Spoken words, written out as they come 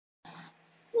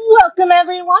Welcome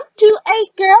everyone to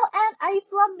A Girl and a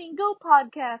Flamingo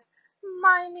podcast.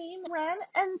 My name is Ren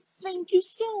and thank you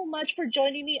so much for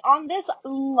joining me on this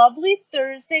lovely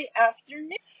Thursday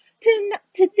afternoon.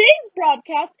 Today's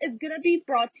broadcast is going to be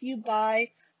brought to you by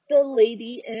the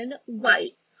Lady in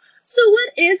White. So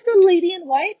what is the Lady in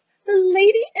White? The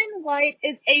Lady in White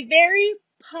is a very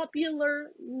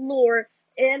popular lore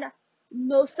in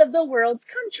most of the world's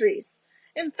countries.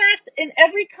 In fact, in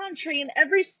every country, in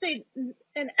every state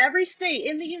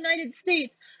in the United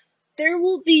States, there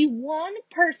will be one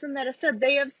person that has said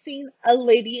they have seen a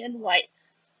lady in white.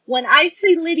 When I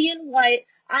say lady in white,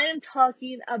 I am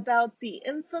talking about the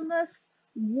infamous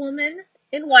woman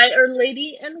in white or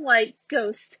lady in white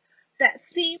ghost that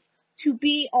seems to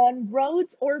be on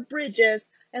roads or bridges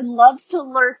and loves to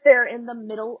lurk there in the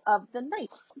middle of the night.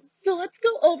 So let's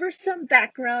go over some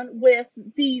background with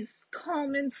these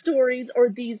common stories or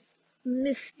these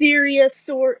mysterious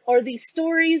or these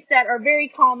stories that are very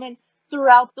common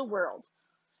throughout the world.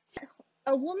 So,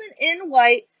 a woman in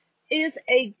white is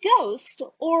a ghost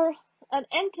or an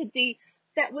entity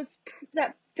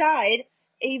that died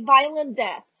a violent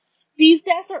death. These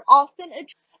deaths are often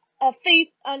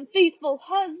unfaithful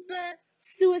husband,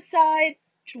 suicide,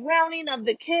 drowning of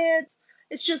the kids.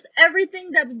 It's just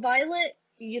everything that's violent.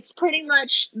 It's pretty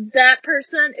much that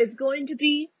person is going to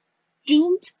be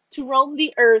doomed to roam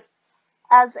the earth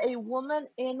as a woman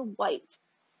in white.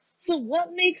 So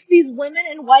what makes these women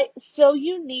in white so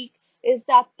unique is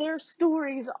that their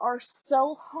stories are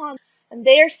so haunted and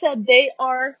they are said they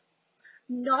are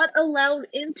not allowed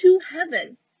into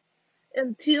heaven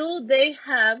until they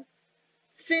have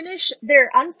finished their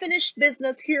unfinished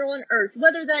business here on earth,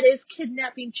 whether that is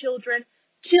kidnapping children,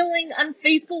 killing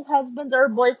unfaithful husbands or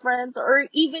boyfriends, or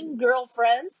even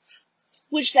girlfriends,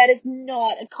 which that is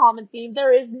not a common theme.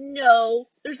 There's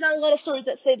not a lot of stories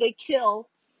that say they kill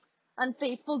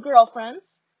unfaithful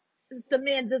girlfriends. If the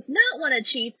man does not want to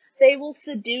cheat, they will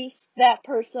seduce that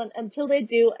person until they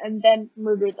do and then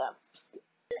murder them.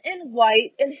 In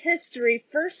white in history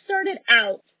first started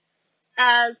out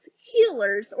as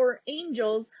healers or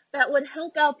angels that would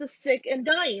help out the sick and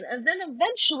dying. And then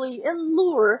eventually in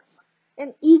lore,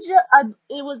 in Egypt,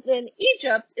 it was in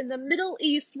Egypt, in the Middle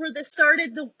East, where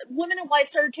the women in white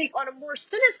started to take on a more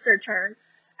sinister turn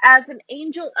as an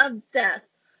angel of death,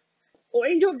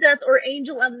 or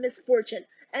angel of misfortune.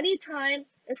 Anytime,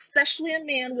 especially a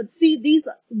man would see these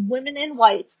women in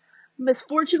white,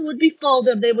 misfortune would befall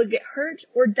them. They would get hurt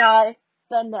or die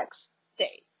the next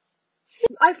day. So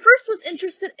I first was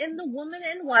interested in the woman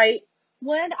in white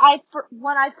when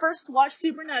I first watched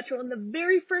Supernatural, and the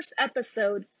very first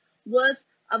episode was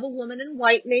of a woman in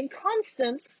white named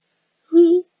Constance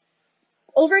who,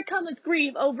 overcome with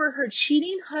grief over her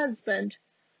cheating husband,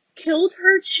 killed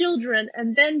her children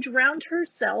and then drowned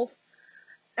herself,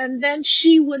 and then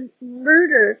she would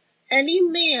murder any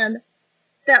man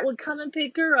that would come and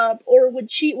pick her up or would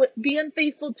be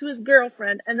unfaithful to his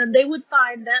girlfriend, and then they would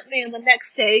find that man the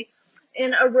next day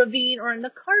in a ravine or in the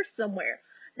car somewhere.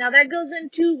 Now that goes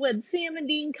into when Sam and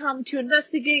Dean come to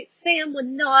investigate. Sam would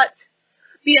not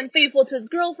be unfaithful to his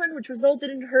girlfriend, which resulted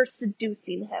in her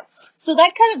seducing him. So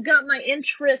that kind of got my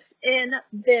interest in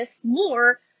this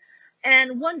lore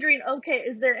and wondering, okay,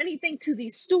 is there anything to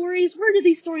these stories? Where do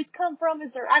these stories come from?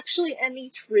 Is there actually any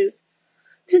truth?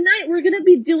 Tonight we're going to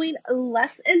be doing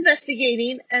less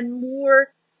investigating and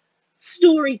more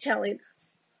storytelling.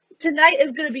 Tonight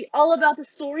is going to be all about the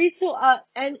story. So,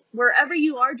 and wherever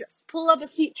you are, just pull up a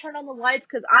seat, turn on the lights,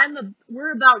 because I'm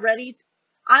about ready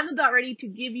to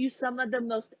give you some of the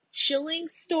most chilling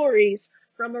stories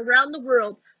from around the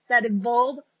world that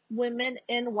involve women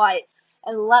in white.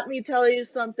 And let me tell you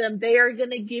something, they are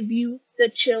going to give you the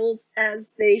chills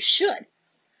as they should.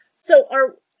 So,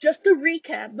 just to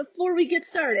recap, before we get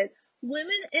started,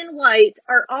 women in white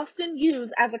are often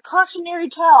used as a cautionary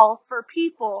tale for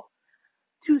people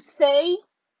to stay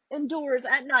indoors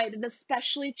at night, and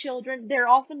especially children. They're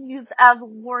often used as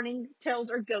warning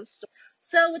tales or ghost stories.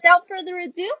 So without further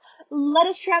ado, let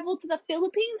us travel to the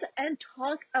Philippines and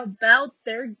talk about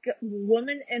their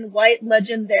woman in white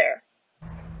legend there.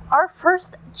 Our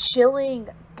first chilling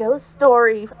ghost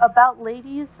story about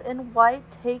ladies in white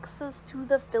takes us to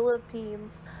the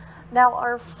Philippines. Now,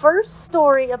 our first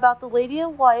story about the lady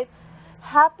in white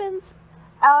happens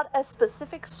out a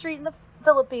specific street in the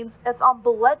Philippines. It's on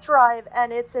Bullet Drive,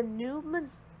 and it's in New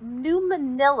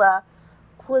Manila,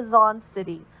 Quezon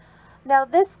City. Now,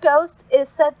 this ghost is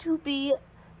said to be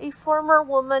a former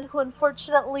woman who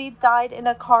unfortunately died in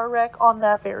a car wreck on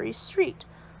that very street.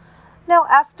 Now,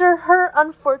 after her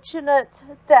unfortunate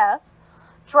death,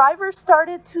 drivers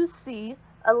started to see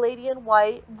a lady in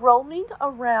white roaming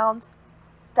around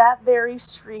that very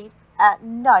street at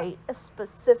night,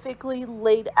 specifically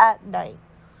late at night.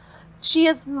 She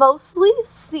is mostly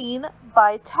seen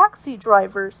by taxi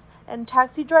drivers, and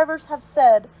taxi drivers have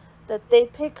said that they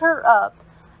pick her up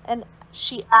and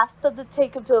she asks them to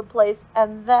take them to a place,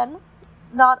 and then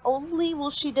not only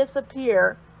will she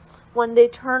disappear, when they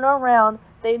turn around,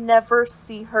 they never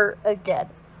see her again.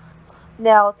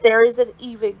 Now, there is an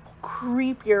even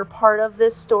creepier part of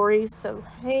this story, so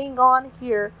hang on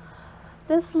here.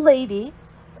 This lady,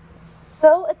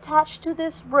 so attached to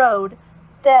this road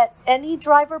that any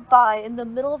driver by in the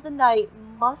middle of the night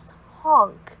must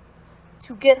honk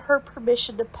to get her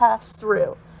permission to pass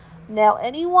through. Now,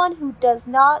 anyone who does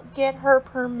not get her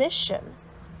permission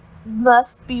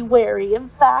must be wary. In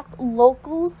fact,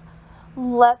 locals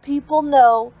let people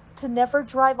know to never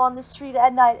drive on the street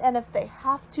at night, and if they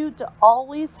have to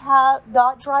always have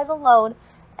not drive alone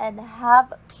and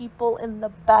have people in the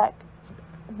back.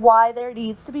 Why there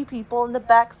needs to be people in the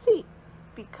back seat,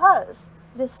 because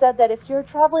it is said that if you're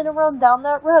traveling around down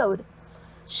that road,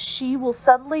 she will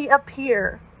suddenly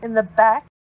appear in the back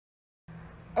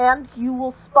and you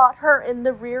will spot her in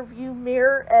the rear view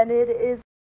mirror, and it is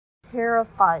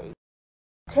terrifying.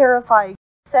 Terrifying.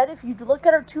 Said if you look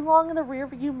at her too long in the rear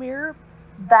view mirror,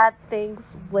 bad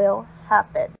things will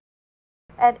happen.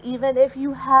 And even if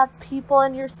you have people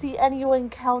in your seat and you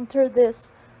encounter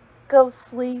this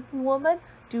ghostly woman,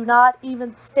 do not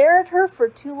even stare at her for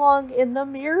too long in the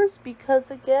mirrors,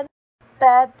 because again,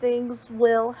 bad things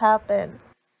will happen.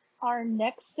 Our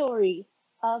next story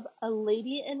of a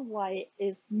lady in white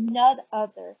is none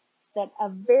other than a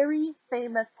very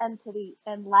famous entity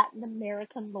in Latin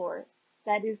American lore,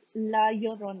 that is La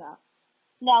Llorona.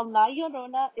 Now, La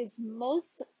Llorona is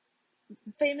most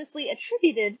famously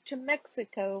attributed to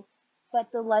Mexico,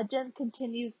 but the legend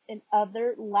continues in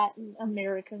other Latin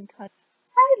American countries.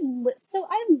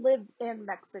 I lived in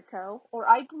Mexico, or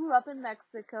I grew up in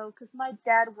Mexico because my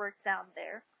dad worked down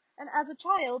there. And as a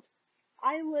child,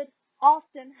 I would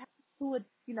often have who would,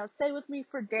 stay with me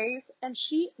for days, and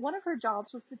one of her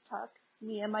jobs was to tuck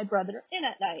me and my brother in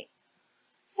at night.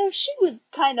 So she was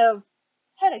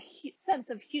had a sense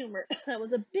of humor that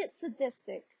was a bit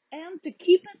sadistic, and to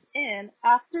keep us in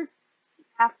after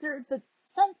the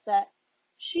sunset,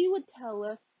 she would tell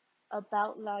us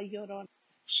about La Llorona.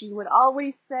 She would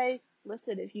always say,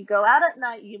 listen, if you go out at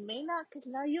night, you may not, because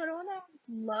La Llorona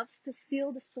loves to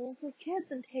steal the souls of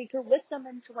kids and take her with them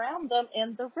and drown them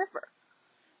in the river.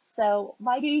 So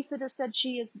my babysitter said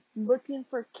she is looking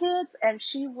for kids and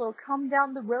she will come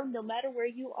down the road no matter where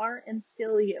you are and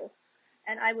steal you.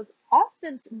 And I was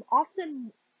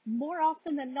more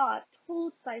often than not,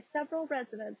 told by several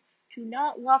residents to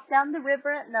not walk down the river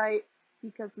at night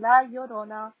because La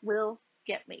Llorona will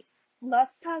get me.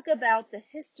 Let's talk about the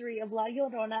history of La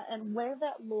Llorona and where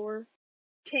that lore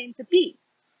came to be.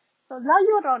 So La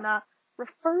Llorona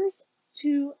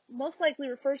most likely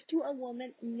refers to a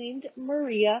woman named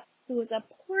Maria, who was a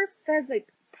poor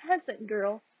peasant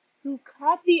girl who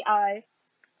caught the eye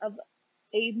of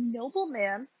a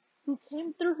nobleman who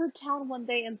came through her town one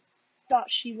day and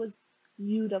thought she was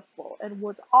beautiful and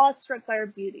was awestruck by her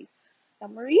beauty. Now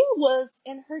Maria was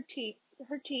in her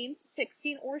teens,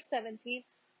 16 or 17,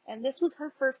 and this was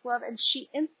her first love, and she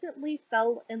instantly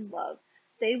fell in love.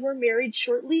 They were married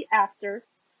shortly after,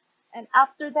 and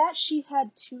after that she had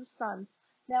 2 sons.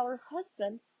 Now her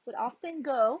husband would often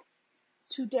go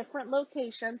to different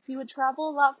locations. He would travel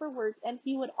a lot for work, and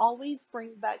he would always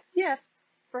bring back gifts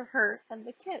for her and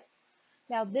the kids.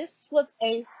 Now, this was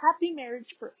a happy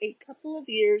marriage for a couple of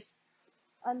years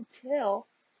until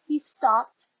he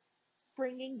stopped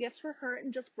bringing gifts for her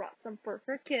and just brought some for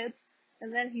her kids.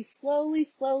 And then he slowly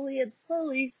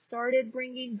started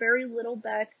bringing very little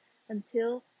back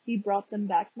until he brought them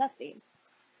back nothing.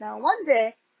 Now, one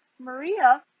day,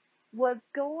 Maria was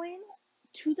going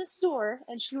to the store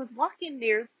and she was walking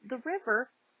near the river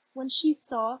when she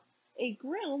saw a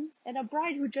groom and a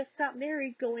bride who just got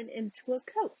married going into a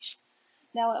coach.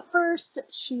 Now, at first,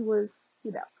 she was,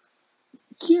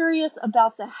 curious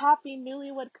about the happy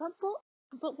newlywed couple,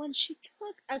 but when she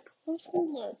took a closer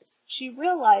look, she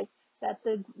realized that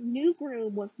the new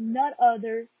groom was none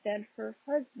other than her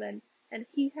husband, and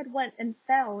he had went and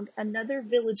found another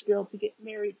village girl to get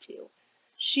married to.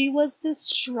 She was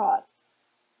distraught,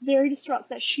 very distraught,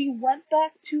 that she went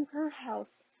back to her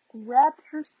house, grabbed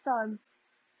her sons,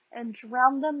 and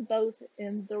drowned them both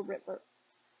in the river.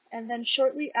 And then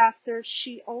shortly after,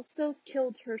 she also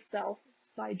killed herself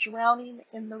by drowning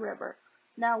in the river.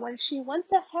 Now, when she went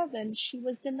to heaven, she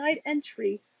was denied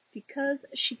entry because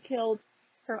she killed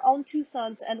her own 2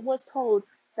 sons and was told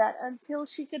that until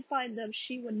she could find them,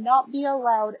 she would not be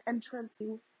allowed entrance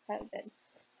to heaven.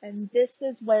 And this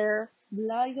is where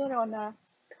La Llorona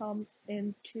comes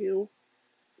into,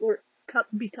 or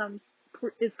becomes,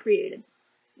 is created.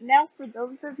 Now, for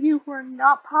those of you who are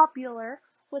not popular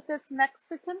with this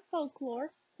Mexican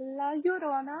folklore, La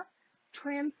Llorona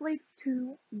translates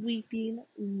to weeping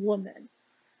woman.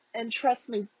 And trust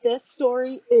me, this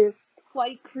story is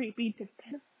quite creepy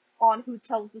depending on who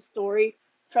tells the story.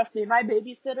 Trust me, my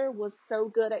babysitter was so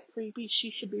good at creepy,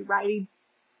 she should be writing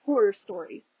horror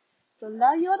stories. So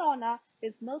La Llorona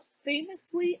is most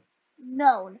famously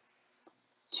known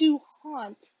to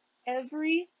haunt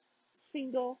every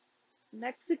single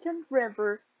Mexican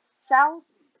river, South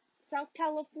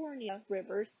California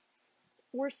rivers,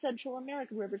 or Central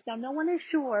American rivers. Now, no one is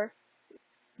sure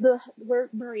where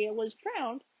Maria was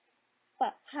drowned,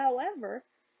 but however,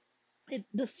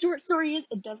 the short story is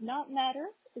it does not matter.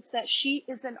 It's that she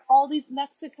is in all these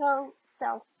Mexico,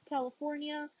 South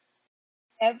California.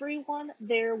 Everyone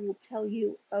there will tell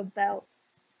you about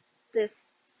this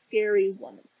scary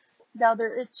woman. Now,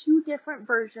 there are two different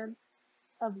versions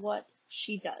of what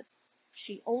she does.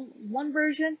 One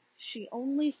version, she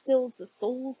only steals the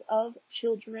souls of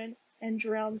children and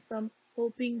drowns them,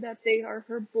 hoping that they are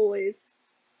her boys.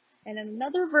 And in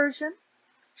another version,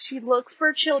 she looks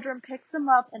for children, picks them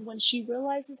up, and when she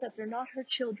realizes that they're not her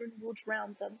children, will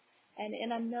drown them. And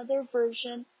in another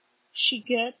version, she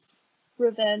gets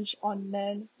revenge on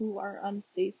men who are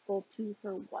unfaithful to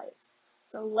her wives.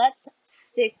 So let's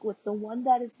stick with the one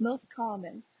that is most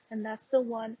common, and that's the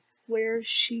one where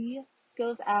she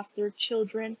goes after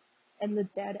children and the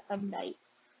dead of night.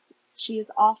 She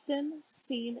is often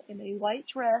seen in a white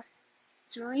dress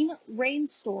during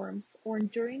rainstorms or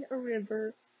during a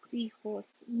river, mis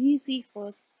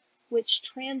hijos, which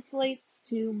translates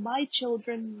to my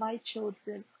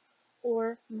children,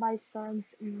 or my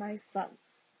sons, my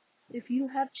sons. If you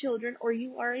have children or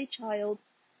you are a child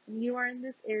and you are in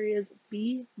these areas,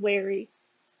 be wary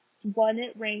when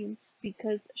it rains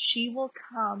because she will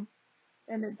come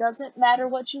and it doesn't matter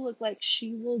what you look like,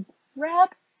 she will grab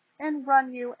and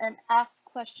run you and ask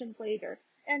questions later.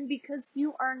 And because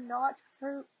you are not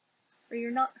her, or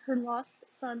you're not her lost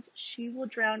sons, she will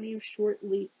drown you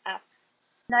shortly after.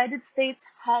 The United States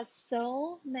has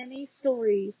so many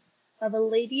stories of a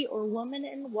lady or woman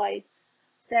in white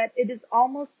that it is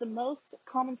almost the most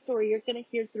common story you're going to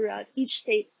hear throughout each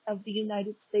state of the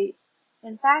United States.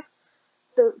 In fact,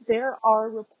 there are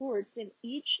reports in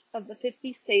each of the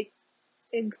 50 states,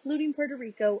 including Puerto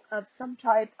Rico, of some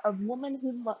type of woman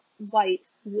white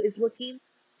who is looking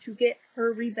to get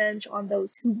her revenge on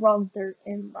those who wronged her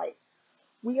in life.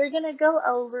 We are going to go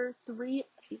over 3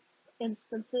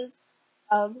 instances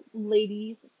of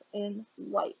ladies in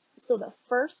white. So the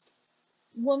first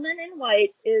woman in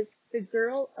white is the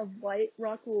girl of White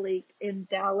Rock Lake in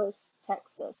Dallas,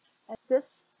 Texas. And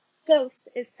this ghost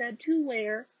is said to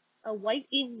wear a white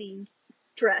evening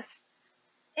dress,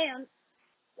 and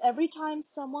every time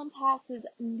someone passes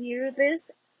near this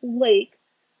lake,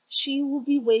 she will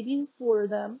be waiting for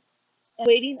them, and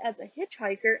waiting as a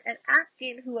hitchhiker and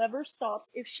asking whoever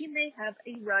stops if she may have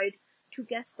a ride to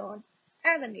Gaston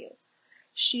Avenue.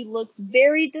 She looks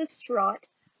very distraught,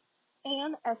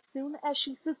 and as soon as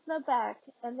she sits in the back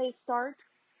and they start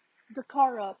the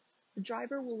car up, the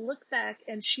driver will look back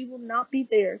and she will not be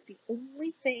there. The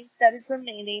only thing that is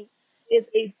remaining is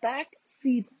a back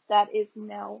seat that is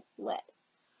now lit.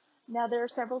 Now, there are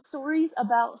several stories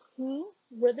about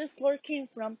where this lore came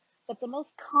from, but the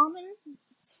most common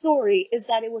story is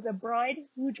that it was a bride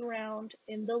who drowned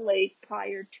in the lake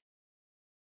prior to.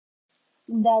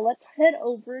 Now, let's head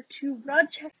over to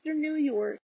Rochester, New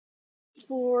York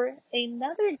for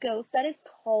another ghost that is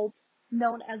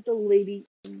known as the Lady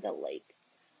in the Lake.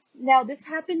 Now, this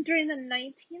happened during the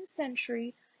 19th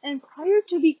century, and prior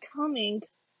to becoming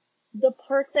the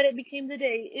park that it became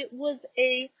today, it was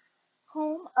a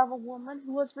home of a woman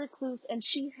who was recluse, and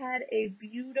she had a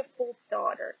beautiful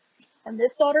daughter. And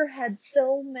this daughter had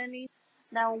so many.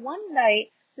 Now, one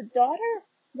night, the daughter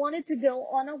wanted to go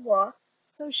on a walk,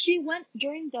 so she went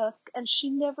during dusk, and she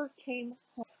never came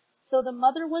home. So the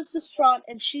mother was distraught,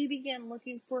 and she began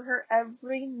looking for her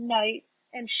every night,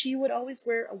 and she would always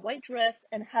wear a white dress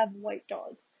and have white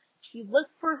dogs. She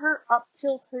looked for her up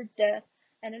till her death,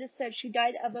 and it is said she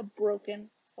died of a broken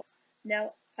heart.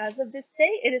 Now, as of this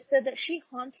day, it is said that she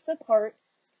haunts the park,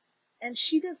 and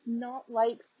she does not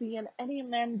like seeing any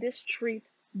men mistreat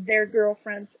their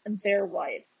girlfriends and their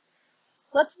wives.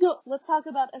 Let's talk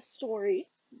about a story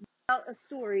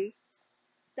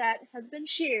that has been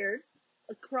shared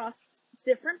across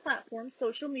different platforms,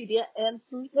 social media, and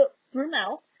through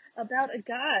mouth, about a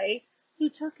guy who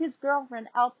took his girlfriend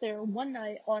out there one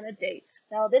night on a date.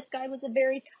 Now, this guy was a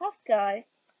very tough guy,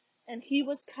 and he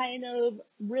was kind of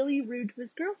really rude to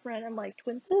his girlfriend and like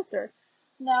twin sister.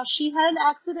 Now she had an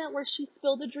accident where she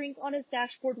spilled a drink on his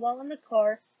dashboard while in the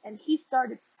car, and he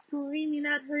started screaming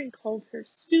at her and called her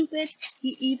stupid.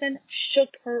 He even shook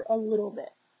her a little bit.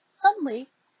 Suddenly,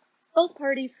 both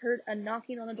parties heard a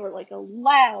knocking on the door, like a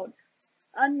loud,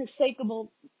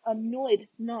 unmistakable, annoyed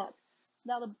knock.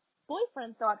 Now the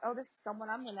boyfriend thought, oh, this is someone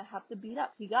I'm gonna have to beat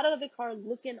up. He got out of the car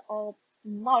looking all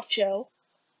macho,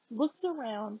 looks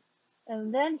around,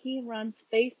 and then he runs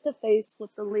face to face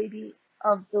with the lady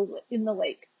in the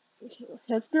lake.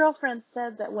 His girlfriend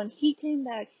said that when he came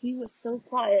back, he was so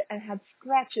quiet and had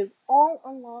scratches all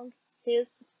along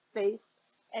his face,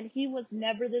 and he was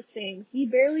never the same. He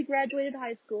barely graduated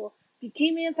high school,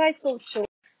 became antisocial,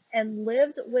 and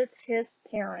lived with his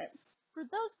parents. For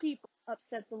those people who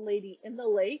upset the lady in the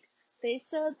lake, they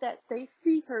said that they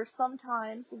see her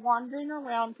sometimes wandering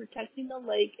around protecting the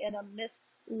lake in a mist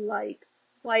like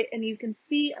white, and you can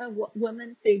see a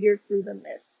woman figure through the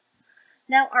mist.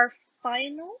 Now our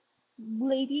final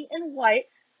lady in white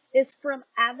is from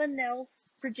Avenel,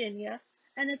 Virginia,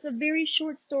 and it's a very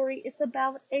short story. It's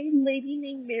about a lady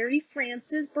named Mary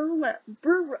Frances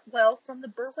Burwell from the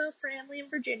Burwell family in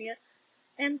Virginia,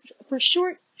 and for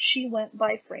short, she went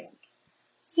by Fran.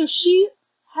 So she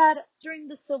had during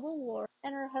the Civil War,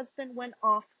 and her husband went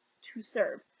off to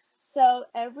serve. So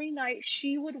every night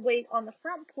she would wait on the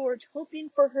front porch hoping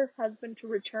for her husband to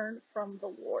return from the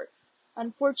war.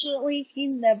 Unfortunately, he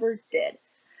never did.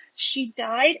 She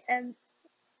died, and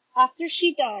after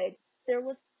she died, there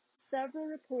was several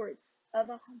reports of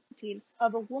a haunting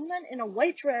of a woman in a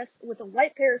white dress with a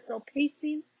white parasol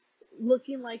pacing,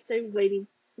 looking like they're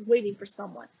waiting for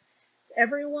someone.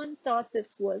 Everyone thought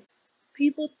this was,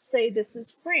 people say this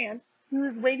is Fran, who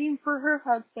is waiting for her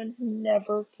husband who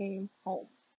never came home.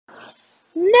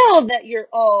 Now that you're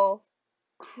all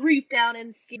creeped out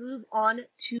and scared, move on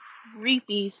to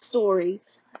creepy story,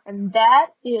 and that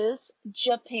is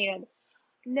Japan.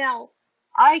 Now,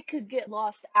 I could get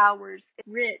lost hours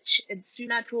in rich and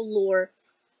supernatural lore,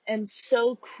 and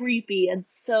so creepy and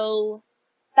so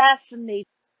fascinating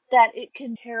that it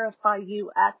can terrify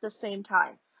you at the same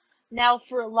time. Now,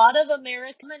 for a lot of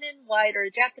American women in white or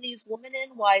Japanese women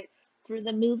in white, through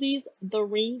the movies The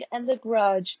Ring and The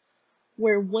Grudge,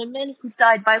 where women who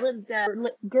died violent deaths, or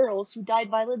girls who died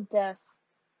violent deaths,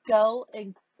 go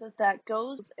and that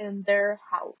goes in their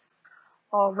house.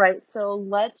 Alright, so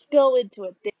let's go into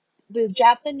it. The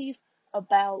Japanese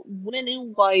about women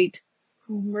in white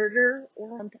who murder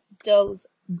and those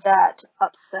that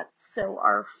upset. So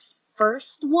our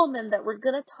first woman that we're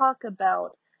gonna talk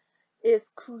about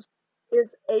is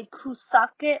a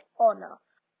Kusake Onna.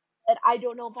 And I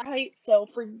don't know if I'm right, so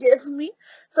forgive me.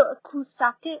 So a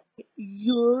Kusake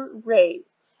Yurei.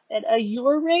 And a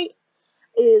Yurei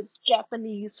is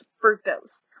Japanese for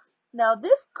ghost. Now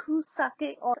this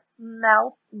Kusake Onna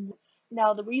mouth,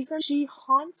 now the reason she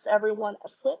haunts everyone a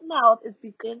slit mouth is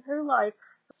because in her life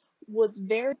was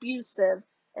very abusive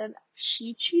and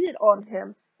she cheated on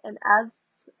him,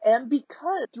 and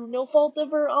because through no fault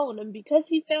of her own, and because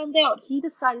he found out, he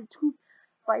decided to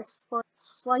by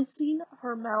slicing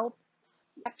her mouth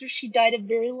after she died a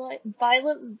very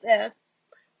violent death.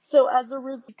 So as a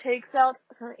result, she takes out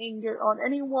her anger on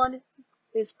anyone who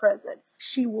is present.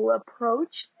 She will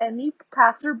approach any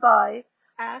passerby,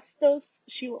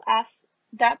 she will ask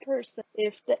that person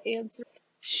if the answer,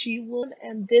 she will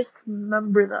and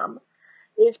dismember them.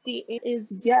 If the answer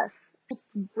is yes,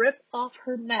 rip off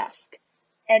her mask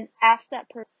and ask that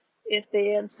person. If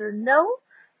they answer no,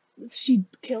 she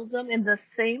kills them in the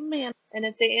same manner. And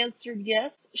if they answered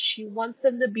yes, she wants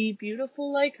them to be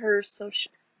beautiful like her, so she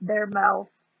their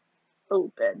mouth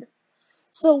open.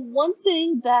 So one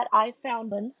thing that I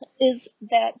found is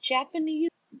that Japanese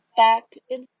back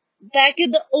in back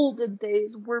in the olden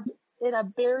days were in a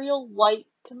burial white.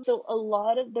 So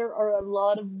there are a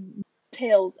lot of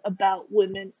tales about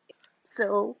women.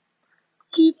 So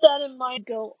keep that in mind.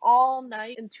 Go all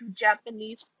night into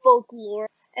Japanese folklore,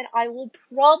 and I will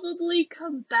probably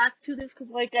come back to this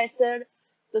because, like I said,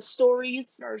 the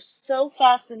stories are so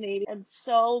fascinating and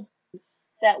so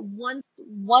that one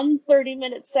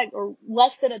 30-minute segment or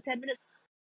less than a 10-minute.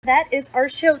 That is our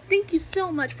show. Thank you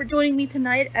so much for joining me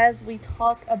tonight as we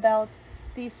talk about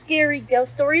these scary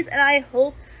ghost stories, and I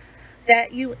hope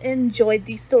that you enjoyed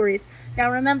these stories.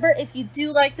 Now remember, if you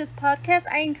do like this podcast,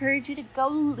 I encourage you to go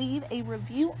leave a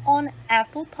review on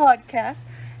Apple Podcasts,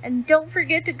 and don't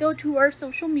forget to go to our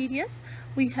social medias.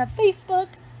 We have Facebook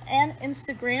and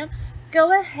Instagram.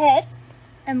 Go ahead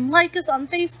and like us on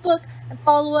Facebook and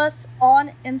follow us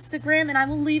on Instagram, and I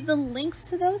will leave the links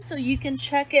to those so you can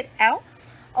check it out.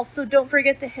 Also, don't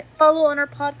forget to hit follow on our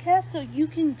podcast so you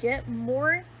can get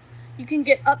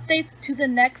updates to the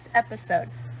next episode.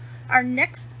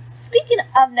 Speaking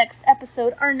of next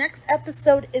episode, our next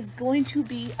episode is going to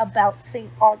be about St.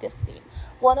 Augustine,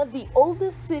 one of the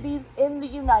oldest cities in the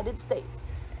United States.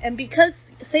 And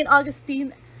because St.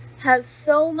 Augustine has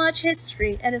so much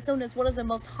history and is known as one of the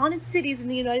most haunted cities in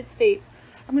the United States,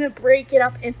 I'm going to break it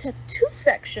up into 2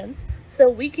 sections so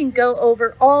we can go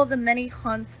over all the many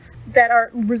haunts that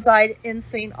reside in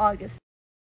St. Augustine.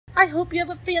 I hope you have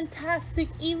a fantastic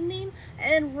evening,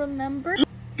 and remember,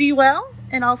 be well,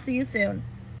 and I'll see you soon.